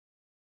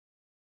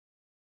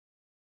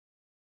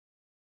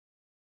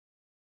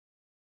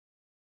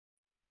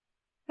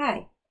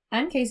Hi,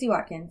 I'm Casey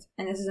Watkins,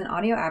 and this is an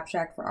audio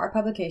abstract for our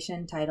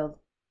publication titled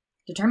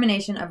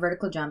Determination of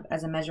Vertical Jump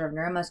as a Measure of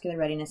Neuromuscular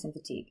Readiness and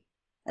Fatigue,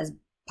 as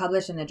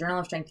published in the Journal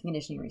of Strength and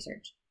Conditioning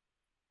Research.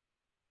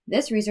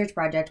 This research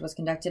project was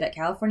conducted at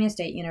California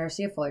State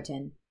University of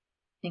Fullerton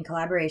in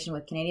collaboration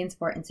with Canadian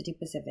Sport Institute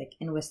Pacific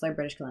in Whistler,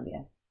 British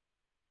Columbia.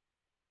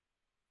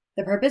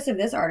 The purpose of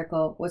this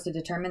article was to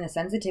determine the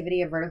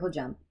sensitivity of vertical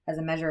jump as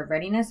a measure of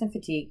readiness and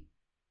fatigue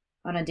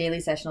on a daily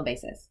sessional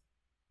basis.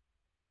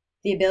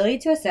 The ability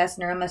to assess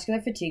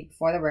neuromuscular fatigue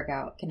before the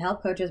workout can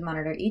help coaches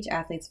monitor each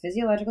athlete's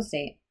physiological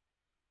state,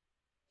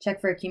 check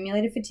for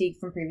accumulated fatigue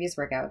from previous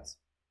workouts,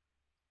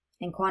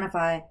 and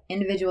quantify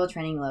individual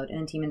training load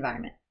in a team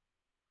environment.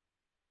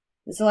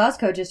 This allows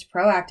coaches to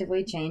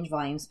proactively change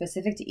volume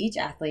specific to each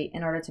athlete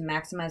in order to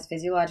maximize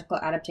physiological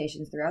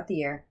adaptations throughout the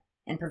year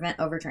and prevent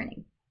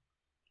overtraining.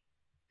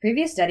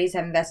 Previous studies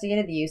have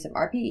investigated the use of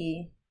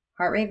RPE,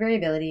 heart rate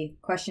variability,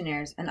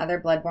 questionnaires, and other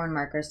blood-borne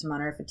markers to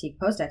monitor fatigue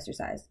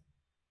post-exercise.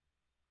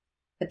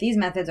 But these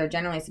methods are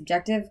generally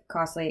subjective,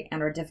 costly,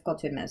 and are difficult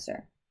to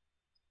administer.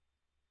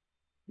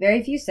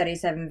 Very few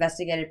studies have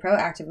investigated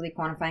proactively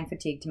quantifying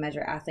fatigue to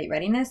measure athlete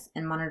readiness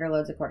and monitor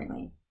loads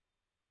accordingly.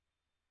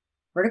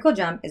 Vertical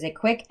jump is a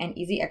quick and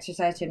easy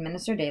exercise to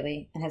administer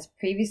daily and has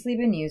previously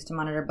been used to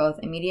monitor both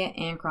immediate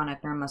and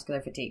chronic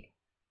neuromuscular fatigue.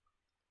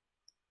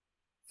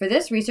 For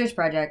this research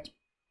project,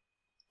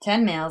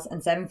 10 males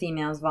and 7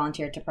 females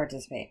volunteered to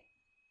participate.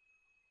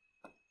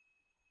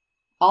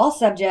 All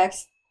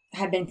subjects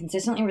had been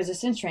consistently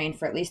resistance trained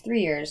for at least 3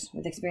 years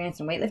with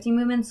experience in weightlifting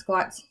movements,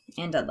 squats,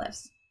 and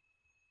deadlifts.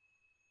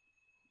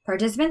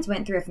 Participants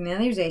went through a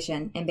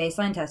familiarization and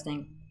baseline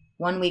testing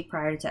 1 week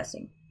prior to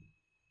testing.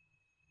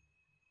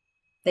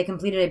 They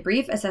completed a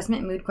brief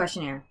assessment mood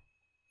questionnaire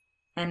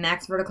and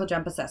max vertical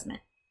jump assessment.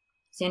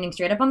 Standing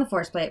straight up on the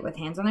force plate with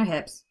hands on their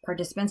hips,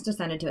 participants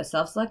descended to a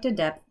self-selected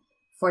depth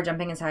before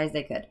jumping as high as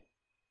they could.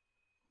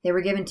 They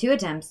were given 2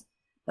 attempts,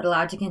 but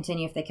allowed to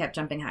continue if they kept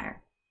jumping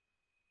higher.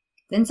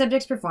 Then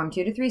subjects performed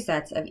 2 to 3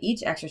 sets of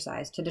each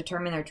exercise to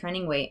determine their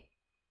training weight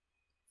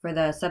for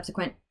the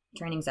subsequent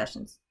training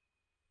sessions,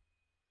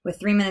 with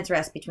 3 minutes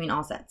rest between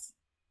all sets.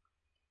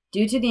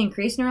 Due to the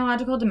increased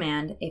neurological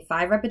demand, a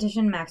 5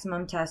 repetition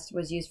maximum test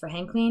was used for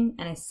hang clean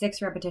and a 6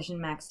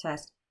 repetition max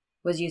test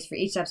was used for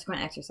each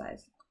subsequent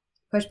exercise: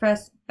 push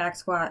press, back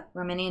squat,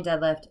 Romanian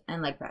deadlift,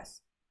 and leg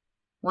press.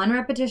 1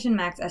 repetition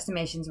max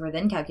estimations were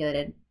then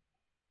calculated,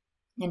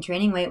 and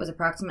training weight was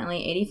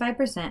approximately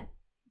 85%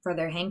 for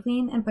their hang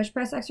clean and push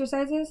press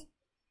exercises,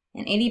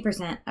 and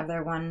 80% of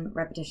their 1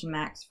 repetition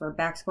max for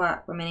back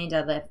squat, Romanian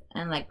deadlift,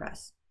 and leg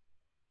press.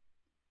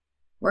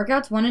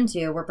 Workouts 1 and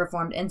 2 were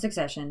performed in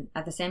succession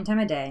at the same time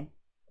of day,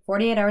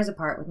 48 hours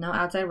apart, with no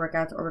outside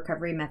workouts or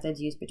recovery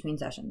methods used between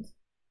sessions.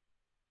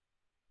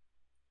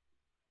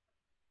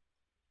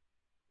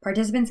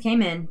 Participants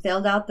came in,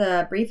 filled out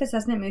the brief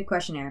assessment mood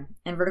questionnaire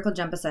and vertical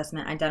jump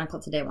assessment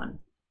identical to day 1.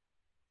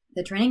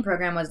 The training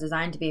program was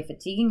designed to be a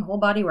fatiguing whole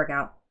body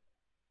workout,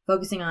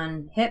 focusing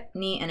on hip,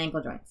 knee, and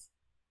ankle joints.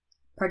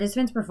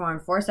 Participants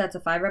performed 4 sets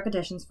of 5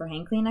 repetitions for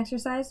hang clean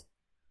exercise,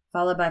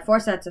 followed by 4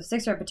 sets of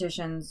 6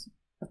 repetitions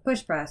of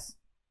push press,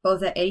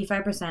 both at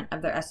 85%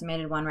 of their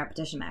estimated 1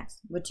 repetition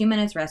max, with 2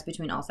 minutes rest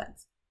between all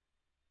sets.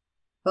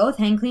 Both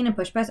hang clean and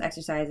push press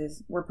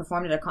exercises were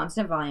performed at a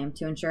constant volume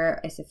to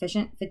ensure a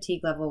sufficient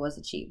fatigue level was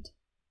achieved.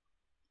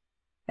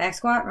 Back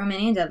squat,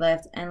 Romanian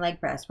deadlift, and leg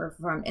press were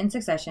performed in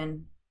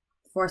succession,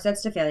 4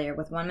 sets to failure,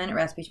 with 1 minute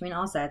rest between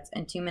all sets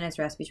and 2 minutes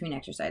rest between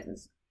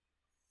exercises.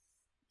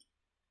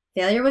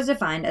 Failure was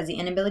defined as the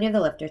inability of the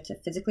lifter to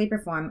physically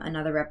perform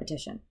another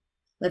repetition.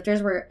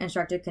 Lifters were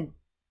instructed to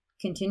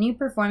continue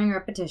performing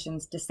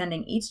repetitions,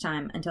 descending each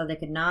time until they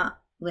could not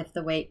lift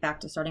the weight back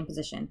to starting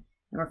position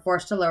and were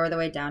forced to lower the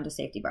weight down to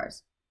safety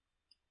bars.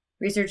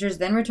 Researchers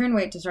then returned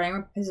weight to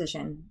starting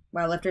position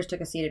while lifters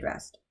took a seated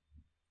rest.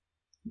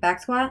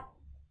 Back squat,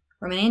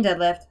 Romanian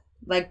deadlift,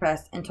 leg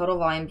press, and total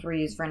volumes were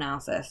used for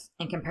analysis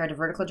and compared to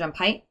vertical jump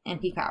height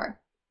and peak power.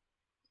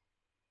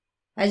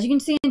 As you can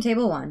see in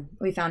Table 1,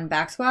 we found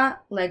back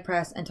squat, leg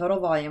press, and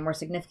total volume were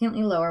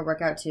significantly lower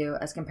workout 2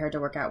 as compared to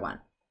workout 1.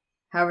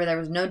 However, there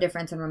was no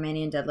difference in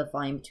Romanian deadlift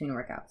volume between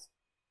workouts.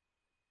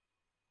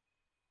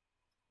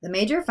 The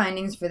major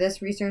findings for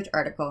this research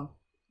article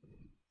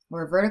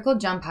were vertical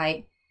jump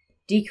height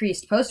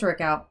decreased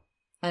post-workout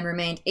and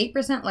remained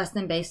 8% less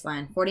than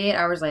baseline 48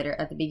 hours later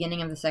at the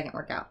beginning of the second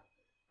workout,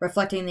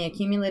 reflecting the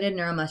accumulated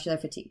neuromuscular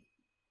fatigue.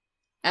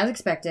 As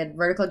expected,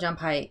 vertical jump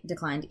height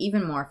declined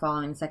even more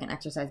following the second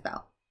exercise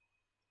bout.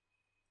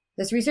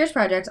 This research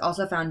project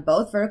also found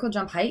both vertical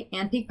jump height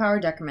and peak power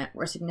decrement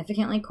were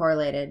significantly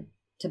correlated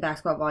to back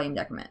squat volume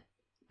decrement,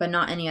 but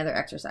not any other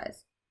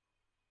exercise.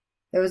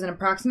 There was an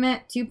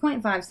approximate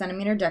 2.5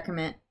 centimeter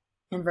decrement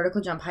in vertical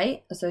jump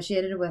height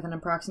associated with an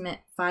approximate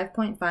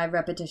 5.5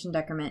 repetition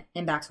decrement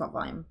in back squat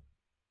volume.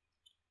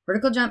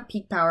 Vertical jump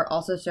peak power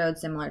also showed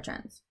similar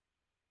trends.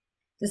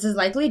 This is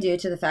likely due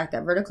to the fact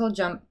that vertical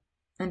jump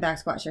and back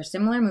squat share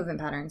similar movement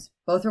patterns,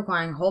 both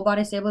requiring whole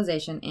body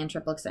stabilization and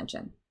triple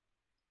extension.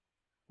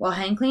 While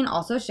hang clean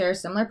also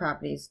shares similar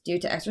properties, due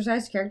to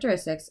exercise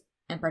characteristics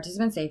and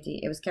participant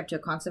safety, it was kept to a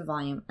constant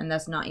volume and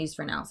thus not used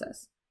for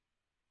analysis.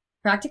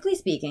 Practically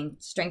speaking,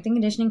 strength and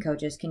conditioning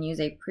coaches can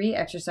use a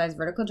pre-exercise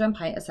vertical jump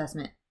height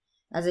assessment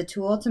as a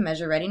tool to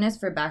measure readiness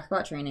for back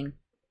squat training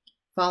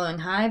following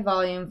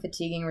high-volume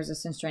fatiguing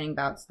resistance training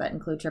bouts that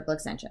include triple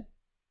extension.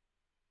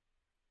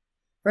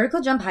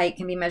 Vertical jump height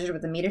can be measured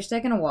with a meter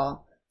stick and a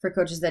wall for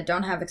coaches that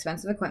don't have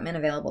expensive equipment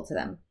available to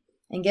them,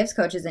 and gives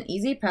coaches an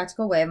easy,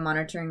 practical way of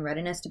monitoring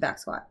readiness to back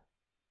squat.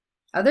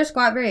 Other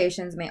squat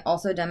variations may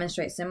also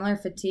demonstrate similar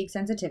fatigue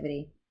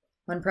sensitivity.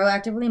 When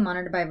proactively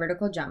monitored by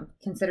vertical jump,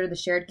 consider the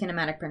shared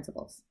kinematic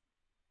principles.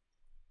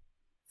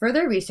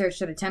 Further research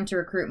should attempt to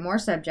recruit more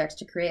subjects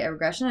to create a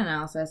regression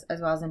analysis as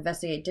well as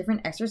investigate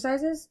different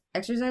exercises,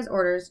 exercise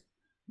orders,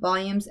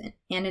 volumes,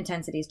 and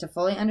intensities to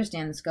fully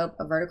understand the scope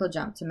of vertical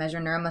jump to measure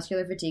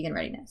neuromuscular fatigue and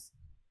readiness.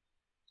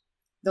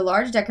 The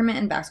large decrement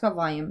in back squat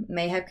volume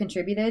may have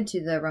contributed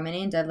to the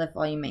Romanian deadlift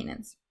volume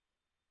maintenance.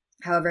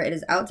 However, it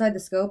is outside the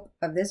scope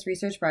of this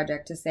research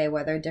project to say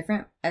whether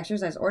different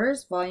exercise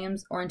orders,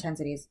 volumes, or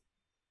intensities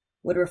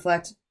would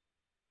reflect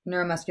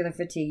neuromuscular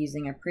fatigue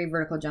using a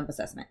pre-vertical jump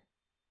assessment.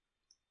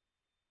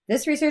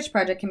 This research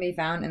project can be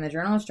found in the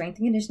Journal of Strength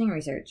and Conditioning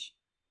Research,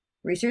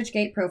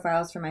 ResearchGate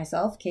profiles for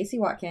myself, Casey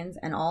Watkins,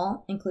 and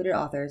all included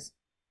authors,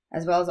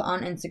 as well as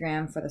on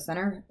Instagram for the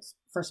Center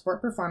for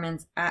Sport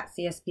Performance at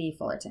CSP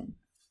Fullerton.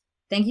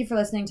 Thank you for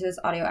listening to this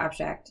audio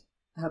abstract.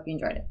 I hope you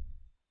enjoyed it.